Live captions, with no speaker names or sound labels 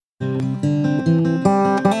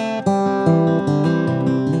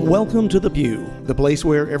Welcome to The Pew, the place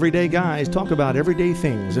where everyday guys talk about everyday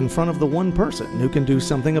things in front of the one person who can do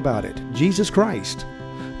something about it, Jesus Christ.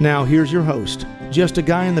 Now here's your host, just a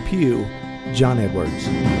guy in the pew, John Edwards.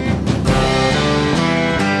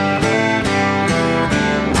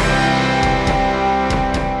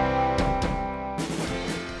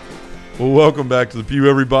 Well, welcome back to The Pew,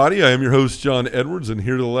 everybody. I am your host, John Edwards, and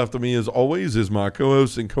here to the left of me, as always, is my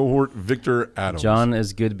co-host and cohort, Victor Adams. John,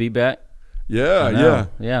 it's good to be back.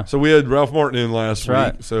 Yeah. So we had Ralph Martin in last week.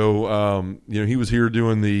 Right. So, he was here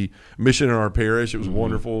doing the mission in our parish. It was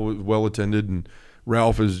wonderful. It was well attended, and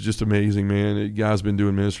Ralph is just amazing, man. The guy's been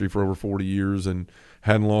doing ministry for over 40 years and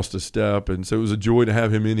hadn't lost a step, and so it was a joy to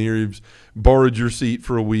have him in here. He's borrowed your seat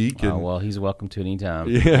for a week. And, well, he's welcome to any time.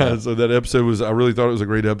 Yeah, so that episode I really thought it was a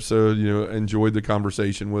great episode. Enjoyed the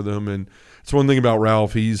conversation with him, and it's one thing about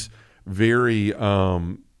Ralph. He's very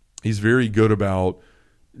good about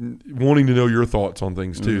wanting to know your thoughts on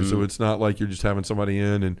things too. So it's not like you're just having somebody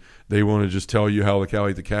in and they want to just tell you how the cow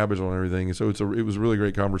ate the cabbage on everything. And so it was a really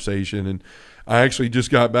great conversation. And I actually just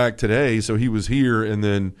got back today, so he was here, and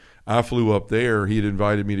then I flew up there. He had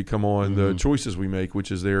invited me to come on the Choices We Make,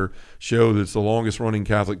 which is their show that's the longest running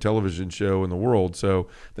Catholic television show in the world. So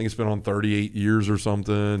I think it's been on 38 years or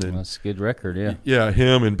something. And that's a good record, yeah. Yeah,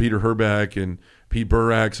 him and Peter Herbeck and Pete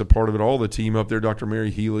Burak's a part of it, all the team up there, Dr.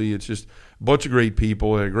 Mary Healy. It's just a bunch of great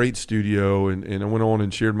people, a great studio, and I went on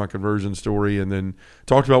and shared my conversion story and then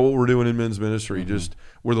talked about what we're doing in men's ministry, just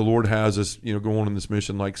where the Lord has us, going on this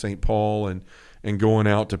mission like St. Paul and going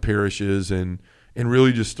out to parishes and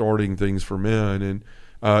really just starting things for men. And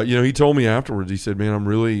he told me afterwards, he said, man, I'm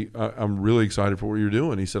really excited for what you're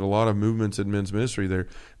doing. He said a lot of movements in men's ministry,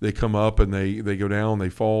 they come up and they go down, they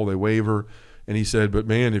fall, they waver. And he said, but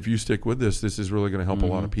man, if you stick with this is really going to help a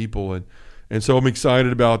lot of people. And so I'm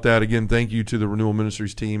excited about that. Again, thank you to the Renewal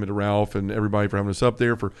Ministries team and to Ralph and everybody for having us up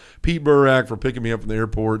there, for Pete Burak for picking me up from the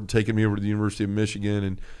airport and taking me over to the University of Michigan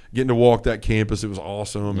and getting to walk that campus. It was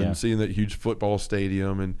awesome. And seeing that huge football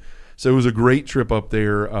stadium. And so it was a great trip up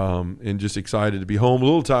there, and just excited to be home. A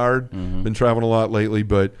little tired. Been traveling a lot lately,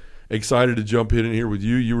 but excited to jump in here with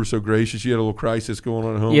you. You were so gracious. You had a little crisis going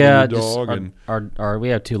on at home with your dog. We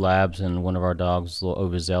have two labs, and one of our dogs was a little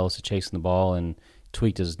overzealous at chasing the ball and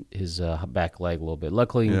tweaked his back leg a little bit.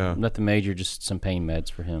 Luckily, nothing major, just some pain meds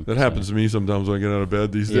for him. That happens to me sometimes when I get out of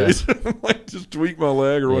bed these days. Like, just tweak my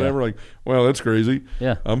leg or whatever. Like, wow, that's crazy.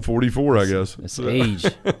 Yeah. I'm 44, I guess. It's age.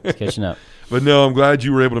 It's catching up. But no, I'm glad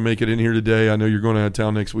you were able to make it in here today. I know you're going out of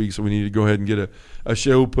town next week, so we need to go ahead and get a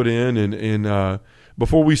show put in. And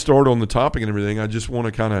before we start on the topic and everything, I just want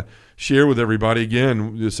to kind of share with everybody,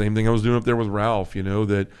 again, the same thing I was doing up there with Ralph,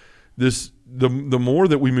 that the more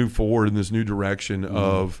that we move forward in this new direction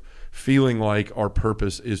of feeling like our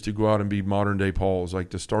purpose is to go out and be modern day Pauls, like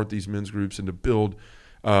to start these men's groups and to build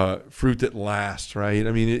fruit that lasts, right?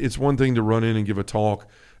 I mean, it's one thing to run in and give a talk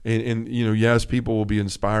and yes, people will be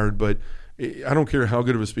inspired, but I don't care how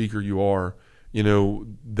good of a speaker you are,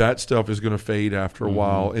 that stuff is going to fade after a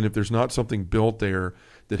while. And if there's not something built there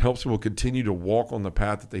that helps people continue to walk on the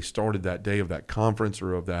path that they started that day of that conference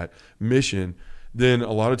or of that mission, then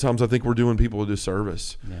a lot of times I think we're doing people a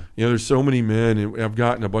disservice. Yeah. There's so many men, and I've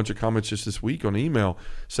gotten a bunch of comments just this week on email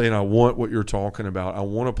saying, I want what you're talking about. I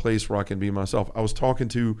want a place where I can be myself. I was talking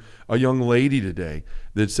to a young lady today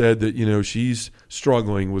that said that, she's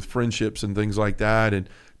struggling with friendships and things like that, and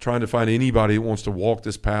trying to find anybody that wants to walk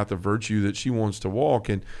this path of virtue that she wants to walk.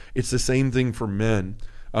 And it's the same thing for men.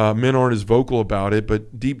 Men aren't as vocal about it,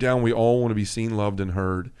 but deep down we all want to be seen, loved, and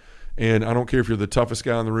heard. And I don't care if you're the toughest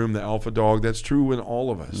guy in the room, the alpha dog, that's true in all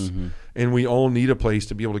of us. And we all need a place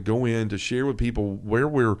to be able to go in to share with people where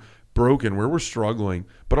we're broken, where we're struggling,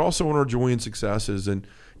 but also in our joy and successes. And,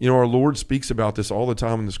 our Lord speaks about this all the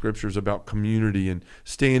time in the scriptures about community and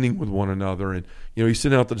standing with one another. And, he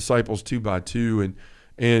sent out the disciples 2 by 2.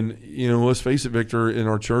 And let's face it, Victor, in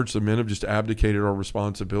our church, the men have just abdicated our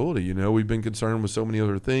responsibility. We've been concerned with so many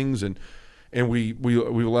other things, and we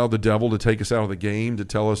allow the devil to take us out of the game, to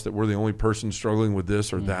tell us that we're the only person struggling with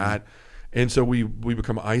this or that. And so we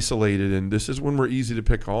become isolated, and this is when we're easy to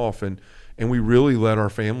pick off, and we really let our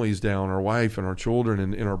families down, our wife and our children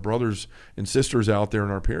and our brothers and sisters out there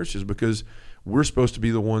in our parishes, because we're supposed to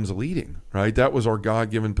be the ones leading, right? That was our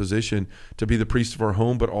God-given position, to be the priest of our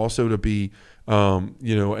home, but also to be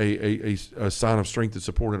a sign of strength and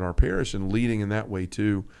support in our parish and leading in that way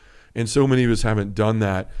too. And so many of us haven't done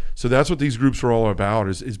that. So that's what these groups are all about,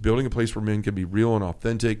 is building a place where men can be real and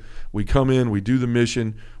authentic. We come in, we do the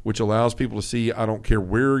mission, which allows people to see, I don't care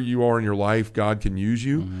where you are in your life, God can use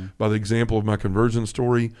you. By the example of my conversion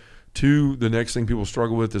story, 2, the next thing people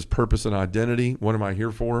struggle with is purpose and identity. What am I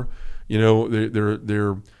here for? You know,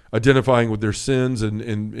 they're identifying with their sins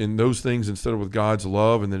and those things instead of with God's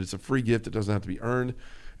love, and that it's a free gift. It doesn't have to be earned.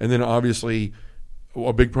 And then obviously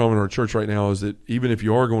a big problem in our church right now is that even if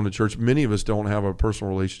you are going to church, many of us don't have a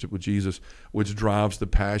personal relationship with Jesus, which drives the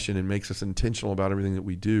passion and makes us intentional about everything that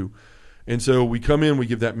we do. And so we come in, we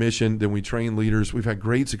give that mission, then we train leaders. We've had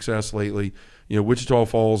great success lately. You know, Wichita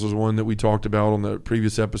Falls is one that we talked about on the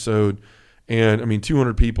previous episode. And, I mean,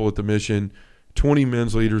 200 people at the mission, 20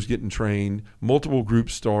 men's leaders getting trained, multiple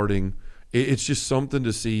groups starting. It's just something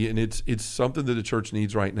to see, and it's something that the church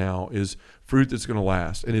needs right now is fruit that's going to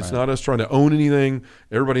last. And it's not us trying to own anything.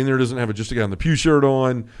 Everybody in there doesn't have just a guy on the pew shirt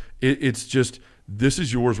on. It's just, this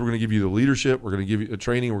is yours. We're going to give you the leadership. We're going to give you the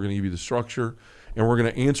training. We're going to give you the structure. And we're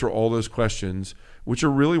going to answer all those questions, which are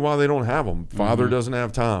really why they don't have them. Father doesn't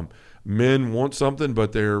have time. Men want something,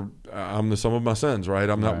 but I'm the sum of my sins, right?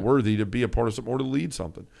 I'm not worthy to be a part of something or to lead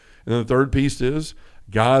something. And then the third piece is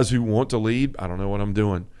guys who want to lead, I don't know what I'm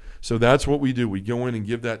doing. So that's what we do. We go in and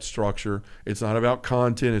give that structure. It's not about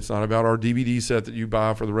content. It's not about our DVD set that you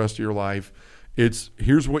buy for the rest of your life. It's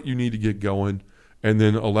here's what you need to get going, and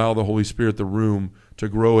then allow the Holy Spirit the room to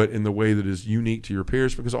grow it in the way that is unique to your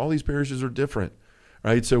parish, because all these parishes are different,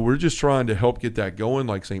 right? So we're just trying to help get that going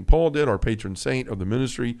like St. Paul did, our patron saint of the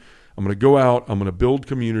ministry. I'm going to go out. I'm going to build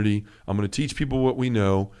community. I'm going to teach people what we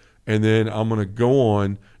know, and then I'm going to go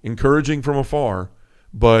on encouraging from afar,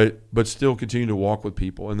 but still continue to walk with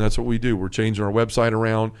people. And that's what we do. We're changing our website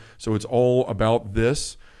around, so it's all about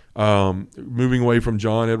this, moving away from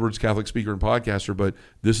John Edwards, Catholic speaker and podcaster, but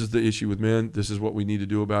this is the issue with men. This is what we need to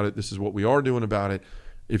do about it. This is what we are doing about it.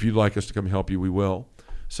 If you'd like us to come help you, we will.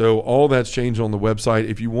 So all that's changed on the website.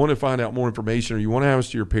 If you want to find out more information or you want to have us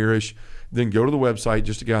to your parish, then go to the website,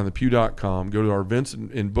 justaguyonthepew.com, go to our events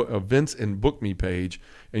and book me page,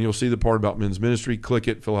 and you'll see the part about men's ministry. Click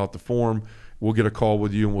it, fill out the form. We'll get a call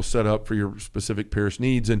with you, and we'll set up for your specific parish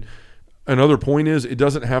needs. And another point is, it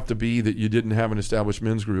doesn't have to be that you didn't have an established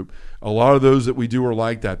men's group. A lot of those that we do are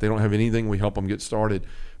like that. They don't have anything. We help them get started.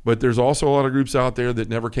 But there's also a lot of groups out there that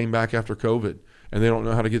never came back after COVID, and they don't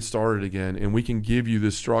know how to get started again. And we can give you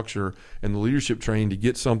this structure and the leadership training to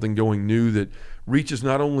get something going new that reaches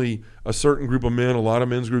not only a certain group of men. A lot of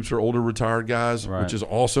men's groups are older retired guys, which is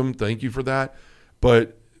awesome. Thank you for that.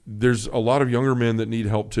 But there's a lot of younger men that need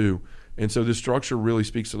help too. And so this structure really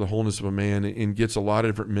speaks to the wholeness of a man and gets a lot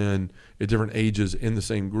of different men at different ages in the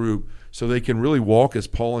same group, so they can really walk as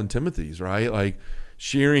Paul and Timothy's, right? Like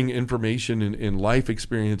sharing information and life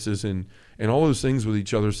experiences and all those things with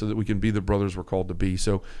each other, so that we can be the brothers we're called to be.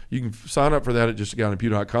 So you can sign up for that at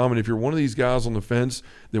justaguyonthepew.com. And if you're one of these guys on the fence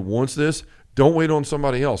that wants this, don't wait on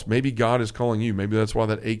somebody else. Maybe God is calling you. Maybe that's why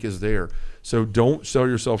that ache is there. So don't sell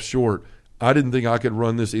yourself short. I didn't think I could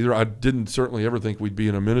run this either. I didn't certainly ever think we'd be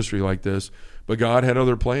in a ministry like this, but God had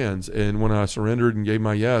other plans. And when I surrendered and gave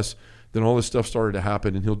my yes, then all this stuff started to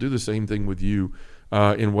happen, and he'll do the same thing with you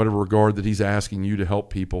in whatever regard that he's asking you to help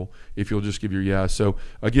people, if you'll just give your yes. So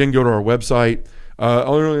again, go to our website.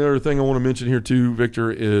 Only other thing I want to mention here too,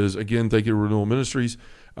 Victor, is again, thank you to Renewal Ministries.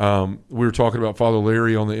 We were talking about Father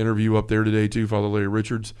Larry on the interview up there today too, Father Larry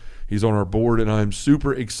Richards. He's on our board, and I'm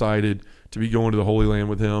super excited to be going to the Holy Land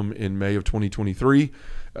with him in May of 2023.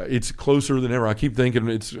 It's closer than ever. I keep thinking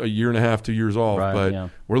it's a year and a half, 2 years off, but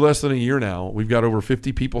we're less than a year now. We've got over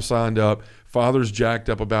 50 people signed up. Father's jacked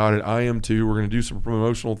up about it. I am too. We're going to do some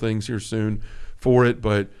promotional things here soon for it,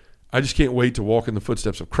 but I just can't wait to walk in the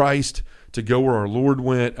footsteps of Christ, to go where our Lord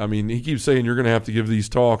went. I mean, he keeps saying you're going to have to give these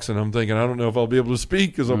talks, and I'm thinking, I don't know if I'll be able to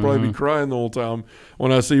speak, because I'll probably be crying the whole time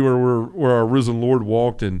when I see where our risen Lord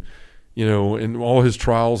walked, and and all his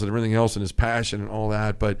trials and everything else, and his passion and all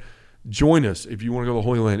that. But join us if you want to go to the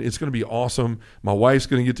Holy Land. It's going to be awesome. My wife's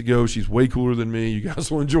going to get to go. She's way cooler than me. You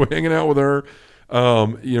guys will enjoy hanging out with her.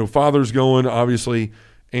 Father's going, obviously,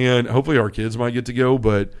 and hopefully our kids might get to go.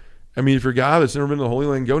 But I mean, if you're a guy that's never been to the Holy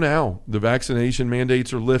Land, go now. The vaccination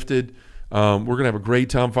mandates are lifted. We're going to have a great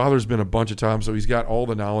time. Father's been a bunch of times, so he's got all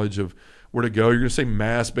the knowledge of where to go. You're going to say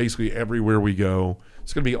Mass basically everywhere we go.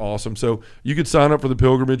 It's going to be awesome. So you could sign up for the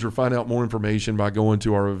pilgrimage or find out more information by going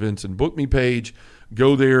to our events and book me page.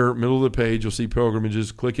 Go there, middle of the page, you'll see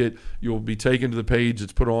pilgrimages. Click it. You'll be taken to the page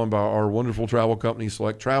that's put on by our wonderful travel company,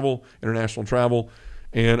 Select Travel, International Travel.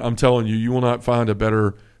 And I'm telling you, you will not find a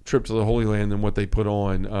better trip to the Holy Land than what they put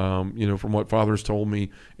on, from what Father's told me,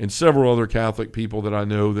 and several other Catholic people that I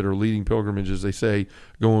know that are leading pilgrimages. They say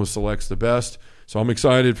going with Select's the best. So I'm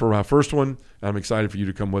excited for my first one. I'm excited for you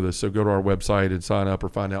to come with us. So go to our website and sign up or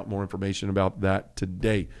find out more information about that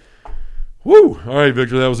today. Woo! All right,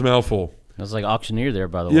 Victor, that was a mouthful. That's like auctioneer there,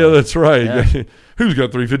 by the way. Yeah, that's right. Yeah. Who's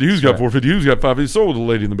got 350? Who's got 450? Who's got 550? Sold the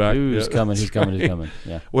lady in the back. Who's coming? Who's coming? Who's coming?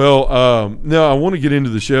 Yeah. Well, now I want to get into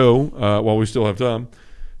the show while we still have time.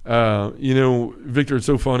 Victor, it's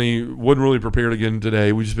so funny. Wasn't really prepared again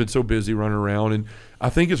today. We've just been so busy running around, and I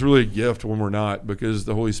think it's really a gift when we're not, because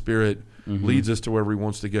the Holy Spirit leads us to wherever He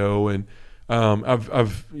wants to go. And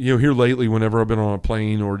I've here lately, whenever I've been on a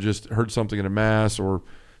plane or just heard something in a mass or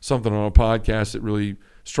something on a podcast that really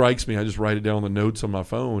strikes me, I just write it down on the notes on my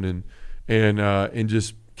phone and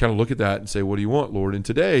just kind of look at that and say, what do you want, Lord? And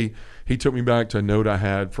today He took me back to a note I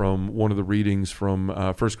had from one of the readings from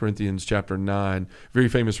 1 Corinthians chapter 9, very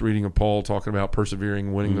famous reading of Paul talking about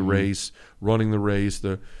persevering, winning the race, running the race,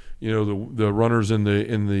 the runners in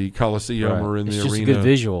the Colosseum or in the arena. It's just a good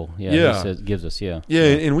visual. Yeah. It gives us, Yeah,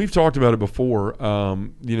 and we've talked about it before,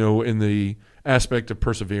 in the aspect of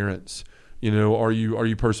perseverance. Are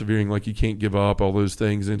you persevering, like you can't give up, all those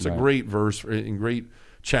things. And it's a great verse and great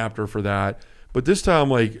chapter for that. But this time,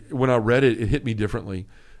 like when I read it, it hit me differently.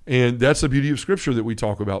 And that's the beauty of Scripture that we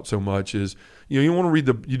talk about so much is, you don't want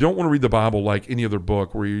to read the Bible like any other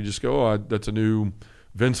book where you just go, that's a new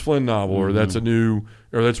Vince Flynn novel, or that's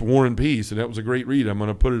that's War and Peace, and that was a great read, I'm going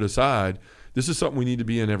to put it aside. This is something we need to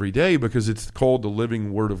be in every day, because it's called the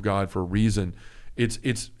living Word of God for a reason.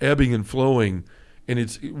 It's ebbing and flowing, and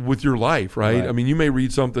it's with your life, right? I mean, you may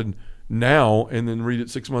read something now and then read it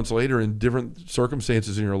 6 months later, in different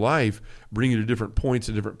circumstances in your life bring you to different points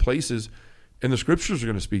and different places, and the Scriptures are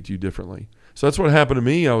going to speak to you differently. So that's what happened to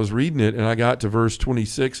me. I was reading it, and I got to verse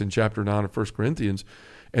 26 in chapter 9 of 1 Corinthians,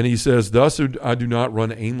 and he says, "Thus I do not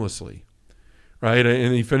run aimlessly." Right?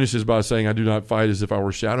 And he finishes by saying, "I do not fight as if I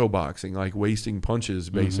were shadow boxing," like wasting punches,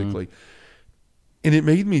 basically. And it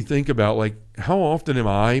made me think about, like, how often am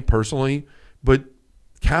I personally, but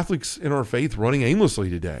Catholics in our faith, running aimlessly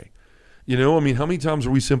today? How many times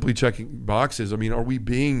are we simply checking boxes? I mean, are we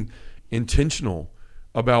being intentional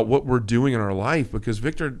about what we're doing in our life? Because,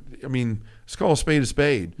 Victor, let's call a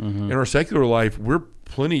spade. In our secular life, we're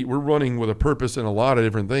running with a purpose in a lot of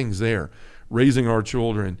different things there. Raising our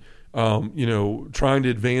children, trying to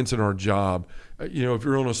advance in our job. If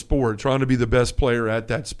you're on a sport, trying to be the best player at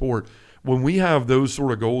that sport. When we have those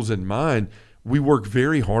sort of goals in mind, we work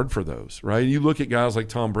very hard for those, right? You look at guys like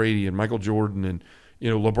Tom Brady and Michael Jordan and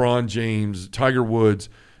LeBron James, Tiger Woods.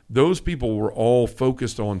 Those people were all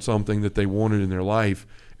focused on something that they wanted in their life,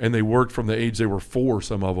 and they worked from the age they were 4,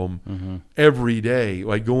 some of them, every day,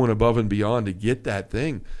 like going above and beyond to get that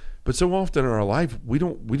thing. But so often in our life, we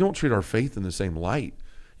don't treat our faith in the same light.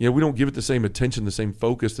 We don't give it the same attention, the same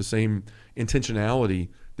focus, the same intentionality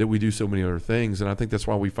that we do so many other things. And I think that's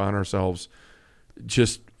why we find ourselves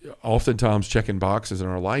just oftentimes checking boxes in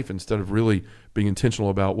our life instead of really being intentional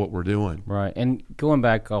about what we're doing. Right. And going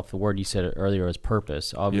back off the word you said earlier as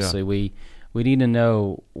purpose, obviously we need to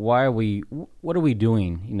know what are we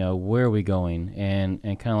doing, where are we going, and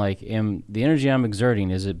kind of like, the energy I'm exerting,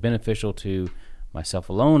 is it beneficial to myself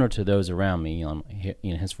alone or to those around me,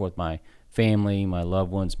 henceforth my family, my loved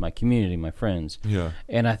ones, my community, my friends. Yeah.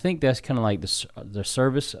 And I think that's kind of like the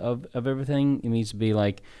service of everything. It needs to be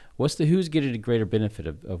like, who's getting a greater benefit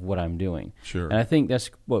of what I'm doing? Sure. And I think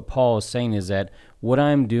that's what Paul is saying, is that what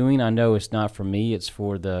I'm doing, I know it's not for me, it's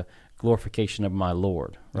for the glorification of my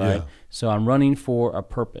Lord, right? Yeah. So I'm running for a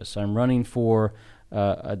purpose. I'm running for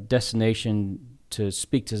a destination to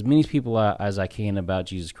speak to as many people as I can about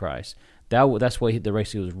Jesus Christ. That's what the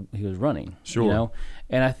race he was running. Sure.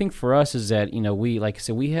 And I think for us is that, we, like I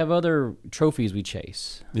said, we have other trophies we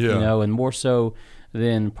chase. Yeah. And more so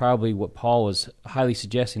than probably what Paul was highly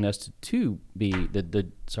suggesting us to be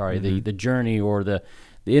the journey or the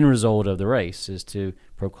end result of the race is to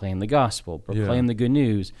proclaim the gospel, proclaim the good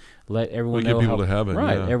news, let everyone know get people to heaven,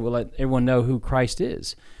 right? Let everyone know who Christ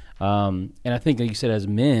is. And I think, like you said, as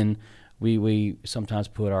men, we sometimes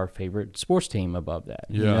put our favorite sports team above that,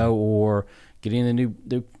 or getting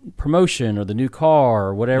the promotion or the new car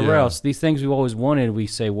or whatever else. These things we've always wanted, we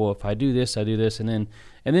say, well, if I do this, and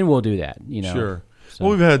then we'll do that. Sure. So.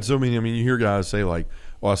 Well, we've had so many. You hear guys say like,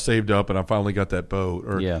 "Well, I saved up and I finally got that boat,"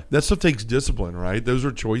 or that stuff takes discipline, right? Those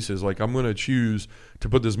are choices. Like, I'm going to choose to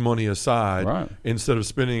put this money aside instead of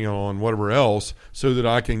spending it on whatever else, so that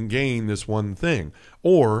I can gain this one thing,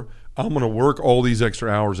 or I'm going to work all these extra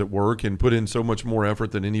hours at work and put in so much more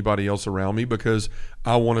effort than anybody else around me because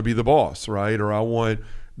I want to be the boss, right? Or I want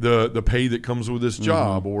the pay that comes with this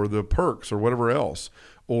job, or the perks or whatever else,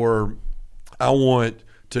 or I want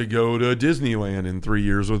to go to Disneyland in 3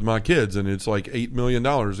 years with my kids, and it's like $8 million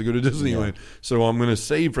to go to Disneyland. So I'm going to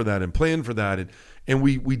save for that and plan for that. And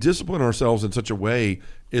we discipline ourselves in such a way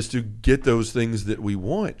as to get those things that we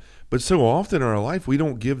want. But so often in our life, we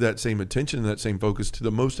don't give that same attention and that same focus to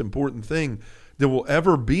the most important thing that will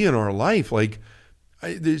ever be in our life. Like,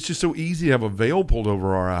 it's just so easy to have a veil pulled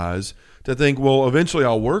over our eyes to think, well, eventually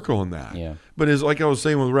I'll work on that. Yeah. But as like I was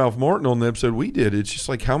saying with Ralph Martin on the episode we did, it's just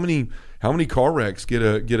like how many car wrecks get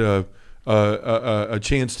a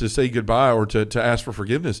chance to say goodbye or to ask for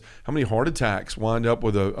forgiveness? How many heart attacks wind up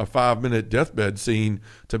with a 5-minute deathbed scene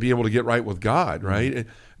to be able to get right with God, right?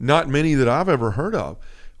 Mm-hmm. Not many that I've ever heard of.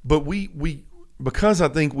 But we because I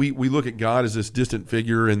think we look at God as this distant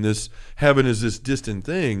figure and this heaven as this distant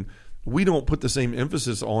thing, we don't put the same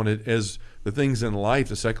emphasis on it as the things in life,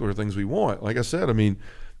 the secular things we want. Like I said, I mean,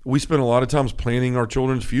 we spend a lot of times planning our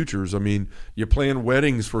children's futures. I mean, you plan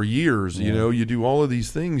weddings for years, you know, you do all of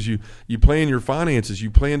these things. You plan your finances, you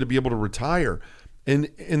plan to be able to retire. And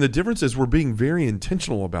the difference is we're being very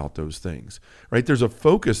intentional about those things, right? There's a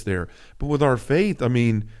focus there. But with our faith, I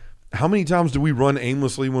mean, how many times do we run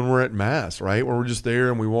aimlessly when we're at Mass, right? Where we're just there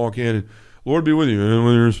and we walk in and, Lord be with you, and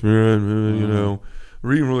with your spirit, you know,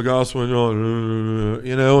 reading from the gospel,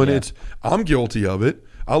 you know, and I'm guilty of it.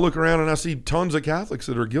 I look around and I see tons of Catholics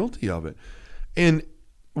that are guilty of it. And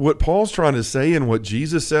what Paul's trying to say and what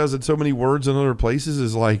Jesus says in so many words in other places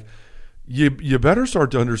is like, you better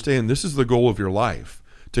start to understand this is the goal of your life.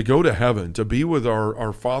 To go to heaven, to be with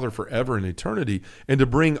our Father forever in eternity, and to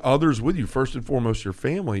bring others with you, first and foremost your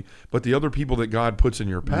family, but the other people that God puts in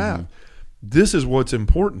your path. Mm-hmm. This is what's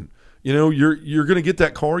important. You know, you're going to get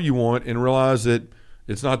that car you want and realize that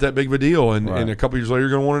it's not that big of a deal, and a couple years later you're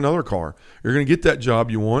going to want another car. You're going to get that job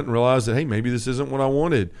you want and realize that, hey, maybe this isn't what I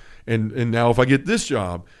wanted, and now if I get this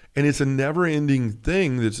job, and it's a never-ending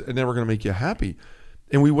thing that's never going to make you happy.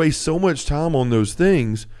 And we waste so much time on those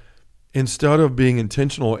things instead of being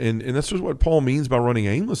intentional, and that's just what Paul means by running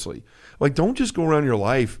aimlessly. Like, don't just go around your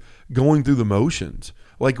life going through the motions.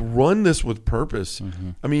 Like, run this with purpose. Mm-hmm.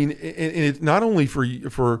 I mean, and it's not only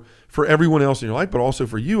for everyone else in your life, but also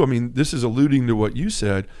for you. I mean, this is alluding to what you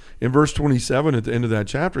said in verse 27 at the end of that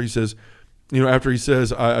chapter. He says, you know, after he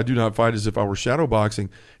says, I do not fight as if I were shadow boxing.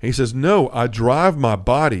 And he says, no, I drive my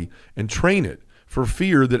body and train it for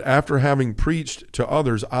fear that after having preached to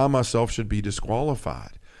others, I myself should be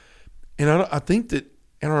disqualified. And I think that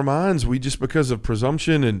in our minds, we just, because of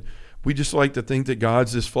presumption, and we just like to think that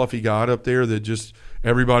God's this fluffy God up there that just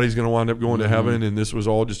everybody's going to wind up going to heaven, and this was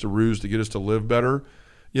all just a ruse to get us to live better,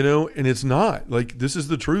 you know, and it's not. Like, this is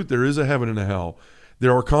the truth. There is a heaven and a hell.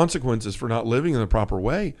 There are consequences for not living in the proper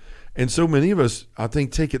way. And so many of us, I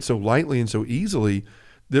think, take it so lightly and so easily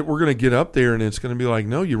that we're going to get up there and it's going to be like,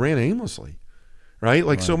 no, you ran aimlessly. Right?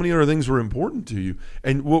 Like, so many other things were important to you.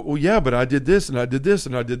 And, well, yeah, but I did this, and I did this,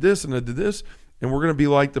 and I did this, and I did this. And we're going to be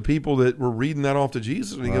like the people that were reading that off to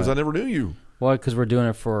Jesus, and he goes, I never knew you. Well, because we're doing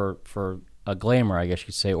it for a glamour, I guess you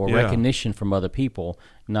could say, or recognition from other people,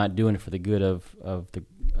 not doing it for the good of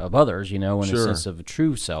others, you know, in a sense of a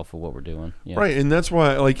true self of what we're doing. Yeah. Right, and that's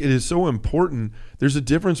why, like, it is so important. There's a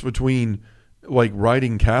difference between, like,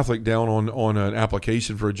 writing Catholic down on an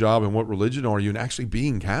application for a job and what religion are you, and actually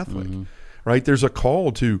being Catholic. Mm-hmm. Right? There's a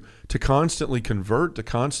call to constantly convert, to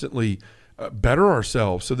constantly better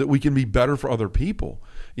ourselves so that we can be better for other people.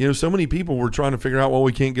 You know, so many people were trying to figure out, well,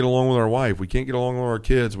 we can't get along with our wife. We can't get along with our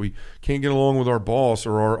kids. We can't get along with our boss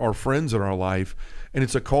or our friends in our life. And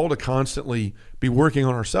it's a call to constantly be working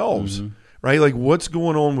on ourselves. Mm-hmm. Right? Like, what's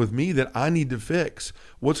going on with me that I need to fix?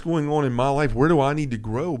 What's going on in my life? Where do I need to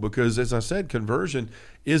grow? Because, as I said, conversion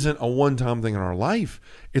isn't a one-time thing in our life.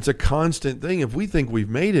 It's a constant thing. If we think we've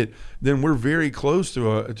made it, then we're very close to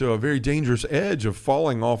a very dangerous edge of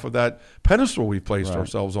falling off of that pedestal we've placed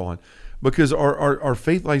ourselves on. Because our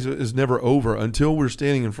faith life is never over until we're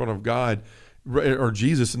standing in front of God or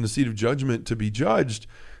Jesus in the seat of judgment to be judged.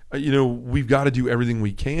 You know, we've got to do everything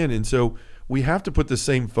we can. And so we have to put the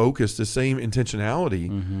same focus, the same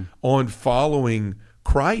intentionality on following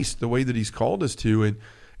Christ the way that he's called us to.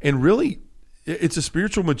 And really, it's a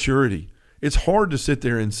spiritual maturity. It's hard to sit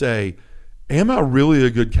there and say, am I really a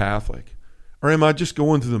good Catholic? Or am I just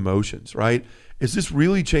going through the motions, right? Is this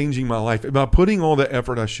really changing my life? Am I putting all the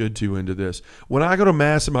effort I should to into this? When I go to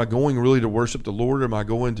Mass, am I going really to worship the Lord, or am I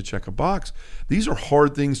going to check a box? These are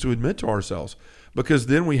hard things to admit to ourselves, because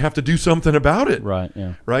then we have to do something about it. Right,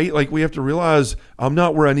 yeah. Right? Like, we have to realize I'm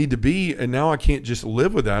not where I need to be, and now I can't just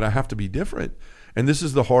live with that. I have to be different. And this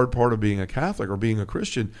is the hard part of being a Catholic or being a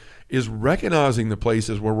Christian, is recognizing the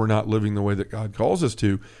places where we're not living the way that God calls us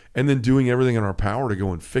to, and then doing everything in our power to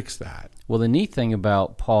go and fix that. Well, the neat thing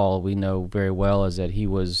about Paul, we know very well, is that he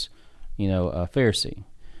was, you know, a Pharisee.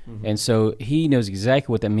 Mm-hmm. And so he knows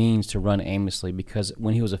exactly what that means to run aimlessly, because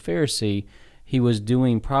when he was a Pharisee, he was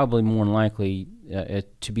doing probably more than likely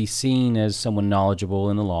to be seen as someone knowledgeable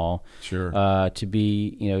in the law. Sure. To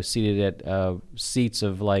be, seated at seats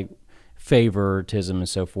of like favoritism and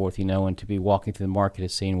so forth, and to be walking through the market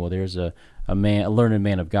as saying, well, there's a learned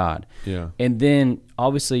man of God. Yeah. And then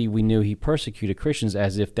obviously we knew he persecuted Christians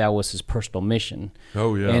as if that was his personal mission.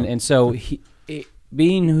 Oh, yeah. And so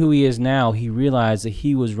being who he is now, he realized that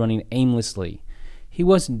he was running aimlessly. He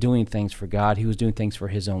wasn't doing things for God. He was doing things for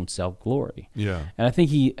his own self-glory. Yeah. And I think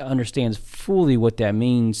he understands fully what that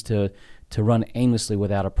means to run aimlessly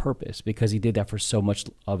without a purpose, because he did that for so much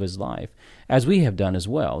of his life, as we have done as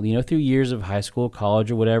well. Through years of high school, college,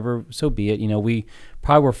 or whatever, so be it. We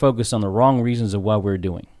probably were focused on the wrong reasons of what we're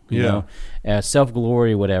doing.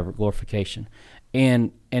 Self-glory, whatever, glorification.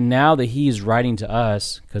 And now that he is writing to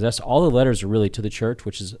us, because that's all the letters are really to the church,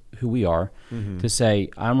 which is who we are, to say,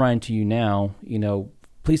 I'm writing to you now,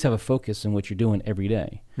 please have a focus in what you're doing every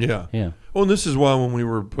day. Yeah. Yeah. Well, and this is why when we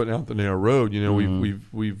were putting out the narrow road,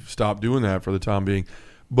 we've stopped doing that for the time being.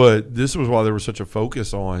 But this was why there was such a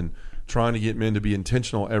focus on trying to get men to be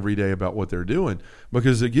intentional every day about what they're doing.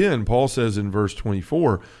 Because again, Paul says in verse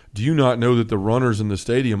 24, do you not know that the runners in the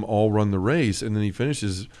stadium all run the race? And then he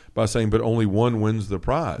finishes by saying, but only one wins the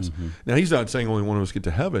prize. Mm-hmm. Now, he's not saying only one of us get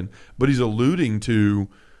to heaven, but he's alluding to,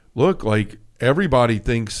 look, like everybody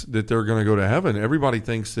thinks that they're going to go to heaven. Everybody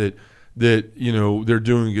thinks that they're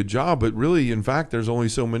doing a good job, but really, in fact, there's only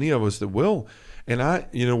so many of us that will. And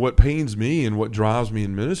what pains me and what drives me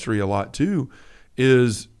in ministry a lot too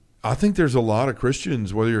is I think there's a lot of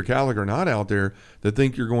Christians, whether you're Catholic or not, out there that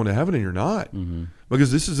think you're going to heaven and you're not. Mm-hmm.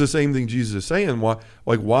 Because this is the same thing Jesus is saying.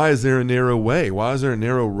 Why is there a narrow way? Why is there a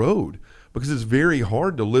narrow road? Because it's very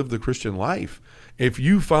hard to live the Christian life. If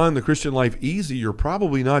you find the Christian life easy, you're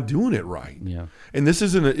probably not doing it right. Yeah. And this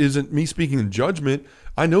isn't me speaking in judgment.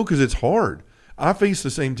 I know, because it's hard. I face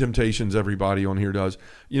the same temptations everybody on here does.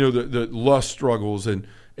 The lust struggles and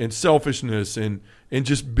selfishness and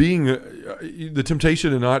just being the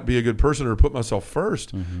temptation to not be a good person or put myself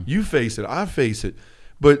first. Mm-hmm. You face it. I face it.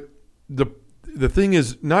 But the thing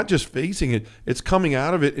is not just facing it, it's coming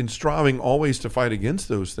out of it and striving always to fight against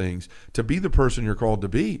those things, to be the person you're called to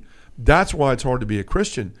be. That's why it's hard to be a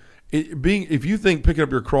Christian. If you think picking up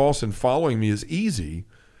your cross and following me is easy,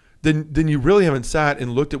 then you really haven't sat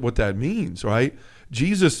and looked at what that means, right?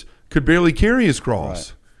 Jesus could barely carry his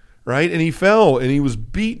cross, right? And he fell and he was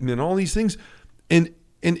beaten and all these things. And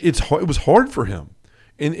it was hard for him.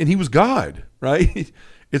 And he was God, right?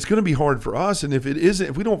 It's going to be hard for us. And if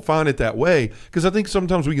we don't find it that way, because I think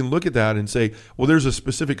sometimes we can look at that and say, well, there's a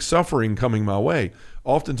specific suffering coming my way.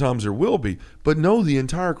 Oftentimes there will be. But no, the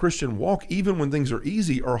entire Christian walk, even when things are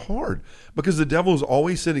easy, are hard. Because the devil is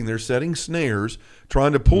always sitting there setting snares,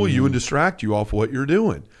 trying to pull you and distract you off what you're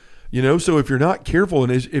doing. So if you're not careful,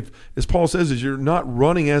 and as Paul says, is you're not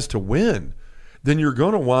running as to win, then you're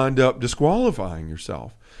going to wind up disqualifying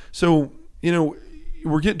yourself. So,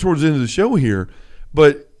 we're getting towards the end of the show here,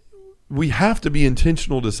 but we have to be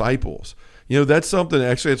intentional disciples. That's something,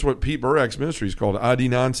 actually, that's what Pete Burak's ministry is called, ID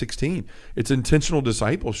 916. It's intentional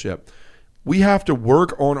discipleship. We have to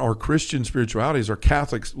work on our Christian spiritualities, our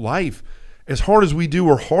Catholic life, as hard as we do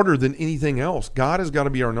or harder than anything else. God has got to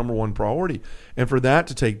be our number one priority. And for that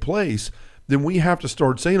to take place, then we have to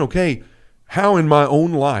start saying, okay, how in my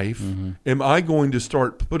own life am I going to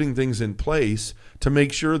start putting things in place to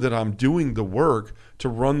make sure that I'm doing the work to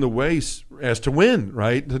run the race as to win,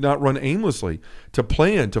 right? To not run aimlessly, to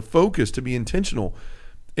plan, to focus, to be intentional.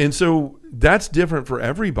 And so that's different for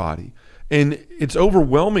everybody. And it's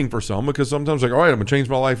overwhelming for some, because sometimes all right, I'm going to change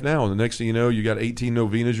my life now. And the next thing you know, you got 18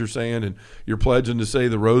 novenas you're saying, and you're pledging to say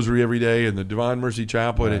the rosary every day and the Divine Mercy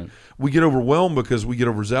Chaplet. Right. And we get overwhelmed because we get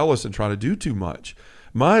overzealous and try to do too much.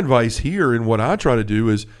 My advice here, and what I try to do,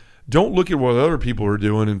 is don't look at what other people are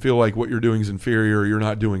doing and feel like what you're doing is inferior or you're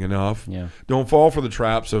not doing enough. Yeah. Don't fall for the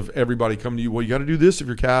traps of everybody coming to you, well, you got to do this if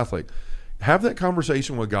you're Catholic. Have that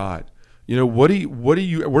conversation with God. Where do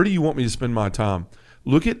you want me to spend my time?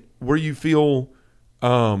 Look at where you feel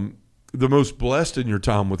the most blessed in your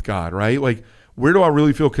time with God, right? Like, where do I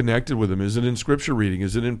really feel connected with him? Is it in scripture reading?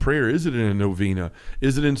 Is it in prayer? Is it in a novena?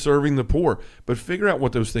 Is it in serving the poor? But figure out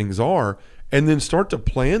what those things are and then start to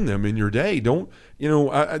plan them in your day. Don't,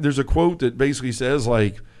 there's a quote that basically says,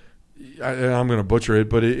 like, I'm going to butcher it,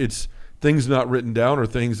 but it's things not written down are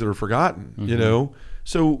things that are forgotten,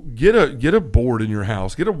 So get a board in your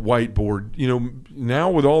house, get a whiteboard, now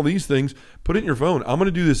with all these things, put it in your phone. I'm going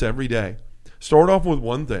to do this every day. Start off with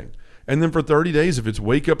one thing. And then for 30 days, if it's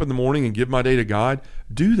wake up in the morning and give my day to God,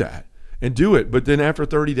 do that and do it. But then after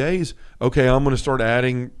 30 days, okay, I'm going to start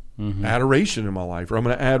adding adoration in my life, or I'm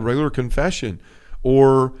going to add regular confession,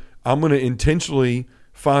 or I'm going to intentionally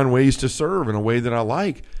find ways to serve in a way that I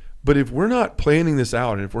like. But if we're not planning this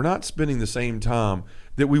out, and if we're not spending the same time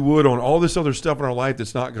that we would on all this other stuff in our life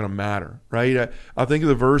that's not going to matter, right? I think of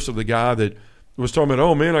the verse of the guy that was talking about,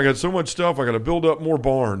 oh man, I got so much stuff, I got to build up more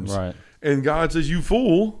barns. Right. And God says, you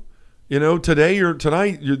fool, today or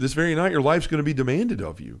tonight, this very night, your life's going to be demanded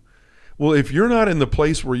of you. Well, if you're not in the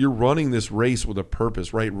place where you're running this race with a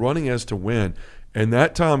purpose, right, running as to win, and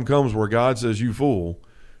that time comes where God says, you fool,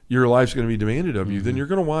 your life's going to be demanded of you, then you're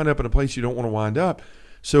going to wind up in a place you don't want to wind up.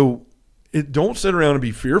 So don't sit around and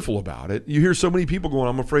be fearful about it. You hear so many people going,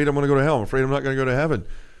 I'm afraid I'm going to go to hell. I'm afraid I'm not going to go to heaven.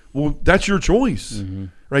 Well, that's your choice,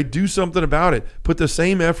 right? Do something about it. Put the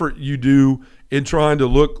same effort you do in trying to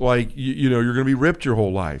look like you're going to be ripped your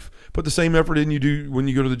whole life. Put the same effort in you do when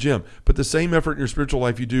you go to the gym. Put the same effort in your spiritual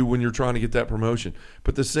life you do when you're trying to get that promotion.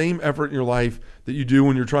 Put the same effort in your life that you do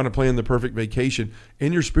when you're trying to plan the perfect vacation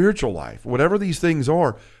in your spiritual life. Whatever these things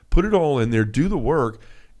are, put it all in there, do the work,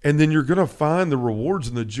 and then you're going to find the rewards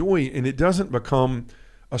and the joy, and it doesn't become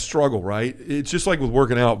a struggle, right? It's just like with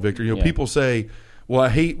working out, Victor. People say, well, I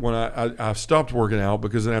hate when I stopped working out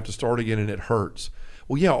because then I have to start again and it hurts.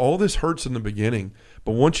 Well, yeah, all this hurts in the beginning,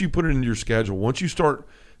 but once you put it into your schedule, once you start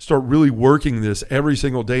really working this every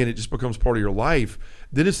single day and it just becomes part of your life,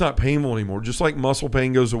 then it's not painful anymore. Just like muscle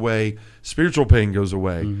pain goes away, spiritual pain goes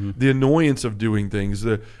away. The annoyance of doing things,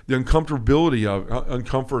 the uncomfortability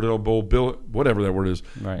of whatever that word is,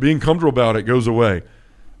 being comfortable about it goes away.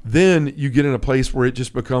 Then you get in a place where it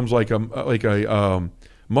just becomes like a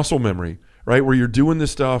muscle memory, right? Where you're doing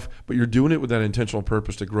this stuff, but you're doing it with that intentional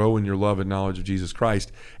purpose to grow in your love and knowledge of Jesus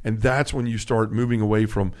Christ. And that's when you start moving away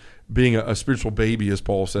from being a spiritual baby, as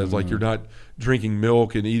Paul says, like you're not drinking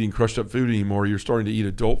milk and eating crushed up food anymore. You're starting to eat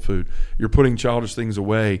adult food. You're putting childish things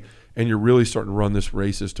away, and you're really starting to run this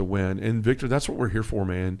race as to win. And Victor, that's what we're here for,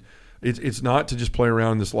 man. It's not to just play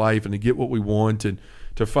around in this life and to get what we want and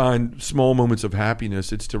to find small moments of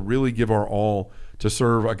happiness. It's to really give our all to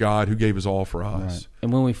serve a God who gave his all for us. Right.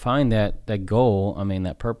 And when we find that goal,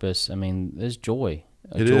 that purpose, there's joy.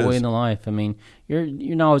 Joy in the life. You're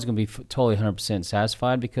not always going to be totally 100%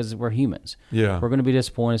 satisfied because we're humans. Yeah, we're going to be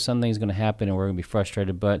disappointed. Something's going to happen, and we're going to be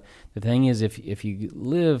frustrated. But the thing is, if you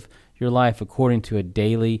live your life according to a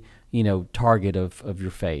daily, target of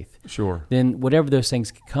your faith, sure, then whatever those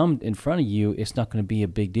things come in front of you, it's not going to be a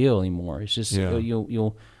big deal anymore. It's just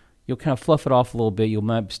you'll kind of fluff it off a little bit. You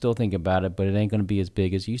might still think about it, but it ain't going to be as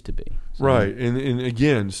big as it used to be. So, right, and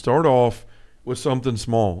again, start off with something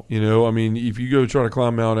small. If you go try to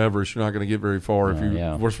climb Mount Everest, you're not going to get very far.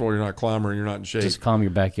 First of all, you're not a climber and you're not in shape. Just climb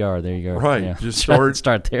your backyard. There you go. Right. Yeah. Just start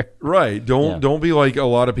there. Right. Don't be like a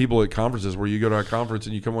lot of people at conferences where you go to a conference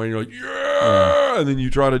and you come away and you're like, yeah, and then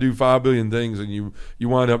you try to do 5 billion things and you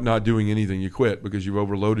wind up not doing anything. You quit because you've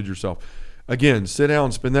overloaded yourself. Again, sit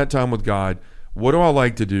down, spend that time with God. What do I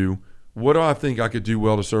like to do? What do I think I could do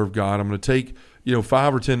well to serve God? I'm going to take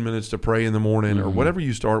 5 or 10 minutes to pray in the morning or whatever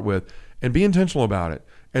you start with. And be intentional about it.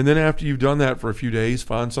 And then after you've done that for a few days,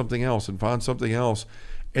 find something else and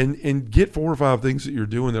get 4 or 5 things that you're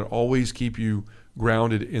doing that always keep you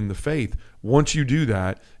grounded in the faith. Once you do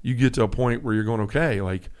that, you get to a point where you're going, okay,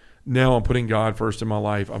 like now I'm putting God first in my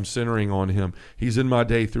life. I'm centering on him. He's in my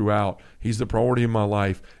day throughout. He's the priority in my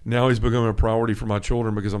life. Now he's becoming a priority for my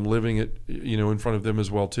children because I'm living it, in front of them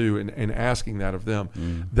as well too, and asking that of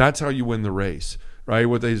them. That's how you win the race. Right?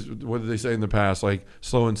 What did they say in the past? Like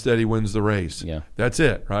slow and steady wins the race. Yeah. That's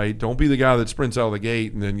it, right? Don't be the guy that sprints out of the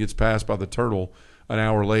gate and then gets passed by the turtle an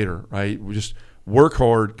hour later, right? We just work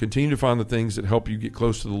hard, continue to find the things that help you get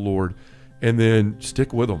close to the Lord, and then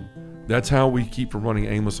stick with them. That's how we keep from running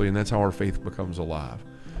aimlessly, and that's how our faith becomes alive.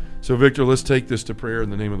 So, Victor, let's take this to prayer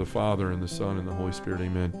in the name of the Father and the Son and the Holy Spirit.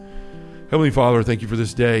 Amen. Heavenly Father, thank you for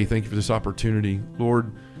this day. Thank you for this opportunity.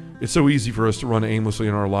 Lord, it's so easy for us to run aimlessly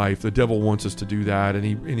in our life. The devil wants us to do that, and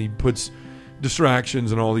he puts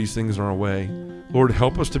distractions and all these things in our way. Lord,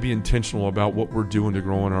 help us to be intentional about what we're doing to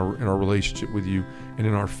grow in our relationship with you and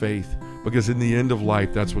in our faith, because in the end of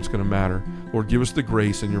life, that's what's going to matter. Lord, give us the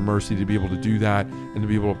grace and your mercy to be able to do that and to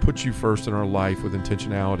be able to put you first in our life with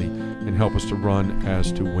intentionality and help us to run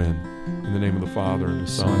as to win. In the name of the Father and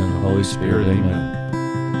the Son and the Holy Spirit, amen.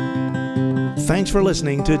 Thanks for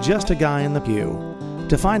listening to Just a Guy in the Pew.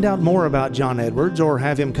 To find out more about John Edwards or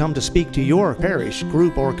have him come to speak to your parish,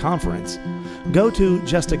 group, or conference, go to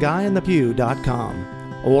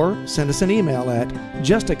justaguyinthepew.com or send us an email at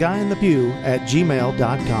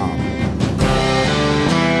justaguyinthepew@gmail.com.